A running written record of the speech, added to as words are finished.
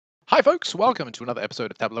Hi folks, welcome to another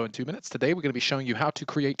episode of Tableau in 2 minutes. Today we're going to be showing you how to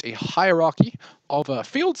create a hierarchy of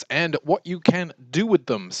fields and what you can do with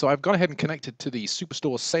them. So I've gone ahead and connected to the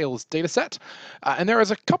Superstore sales dataset, and there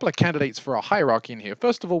is a couple of candidates for a hierarchy in here.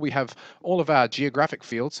 First of all, we have all of our geographic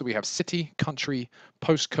fields. So we have city, country,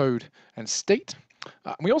 postcode, and state.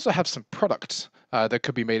 We also have some products that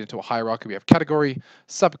could be made into a hierarchy. We have category,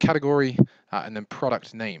 subcategory, and then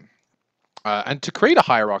product name. And to create a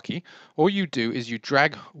hierarchy, all you do is you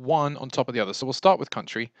drag one on top of the other. So we'll start with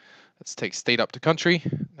country. Let's take state up to country.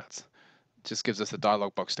 That just gives us a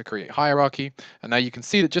dialog box to create hierarchy. And now you can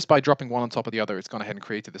see that just by dropping one on top of the other, it's gone ahead and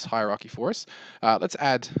created this hierarchy for us. Let's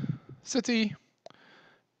add city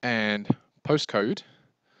and postcode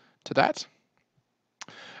to that.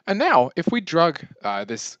 And now if we drag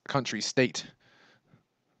this country state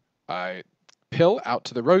pill out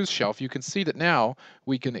to the rows shelf, you can see that now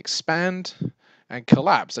we can expand and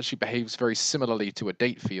collapse. Actually behaves very similarly to a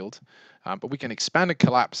date field, but we can expand and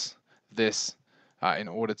collapse this in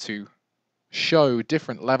order to show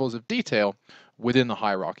different levels of detail within the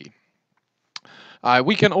hierarchy.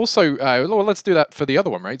 We can also, well, let's do that for the other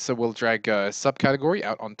one, right? So we'll drag a subcategory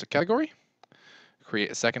out onto category, create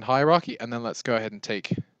a second hierarchy, and then let's go ahead and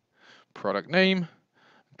take product name,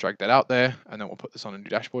 drag that out there, and then we'll put this on a new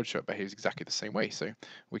dashboard so it behaves exactly the same way. So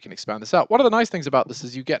we can expand this out. One of the nice things about this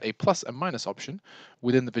is you get a plus and minus option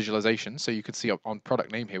within the visualization. So you can see on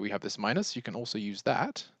product name here, we have this minus. You can also use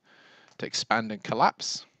that to expand and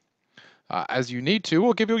collapse as you need to,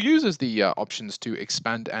 or give your users the options to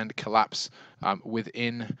expand and collapse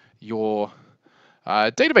within your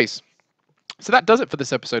database. So that does it for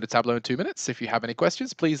this episode of Tableau in 2 minutes. If you have any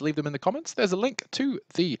questions, please leave them in the comments. There's a link to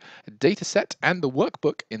the dataset and the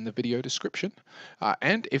workbook in the video description.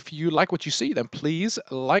 And if you like what you see, then please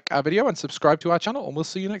like our video and subscribe to our channel, and we'll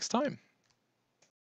see you next time.